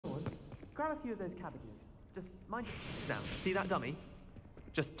grab a few of those cabbages. Just mind your now. See that dummy?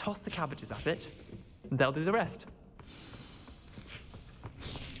 Just toss the cabbages at it, and they'll do the rest.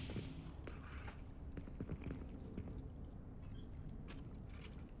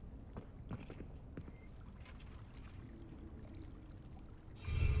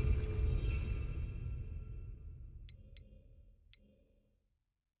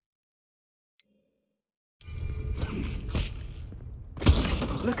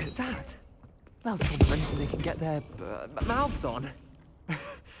 Look at that! They'll take anything they can get their mouths on.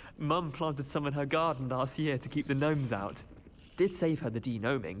 Mum planted some in her garden last year to keep the gnomes out. Did save her the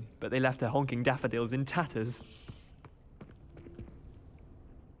de-gnoming, but they left her honking daffodils in tatters.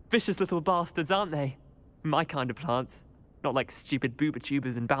 Vicious little bastards, aren't they? My kind of plants. Not like stupid booba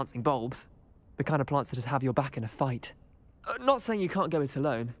tubers and bouncing bulbs. The kind of plants that just have your back in a fight. Not saying you can't go it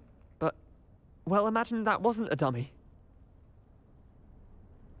alone, but, well, imagine that wasn't a dummy.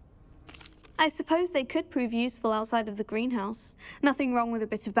 I suppose they could prove useful outside of the greenhouse. Nothing wrong with a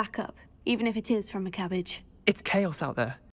bit of backup, even if it is from a cabbage. It's chaos out there.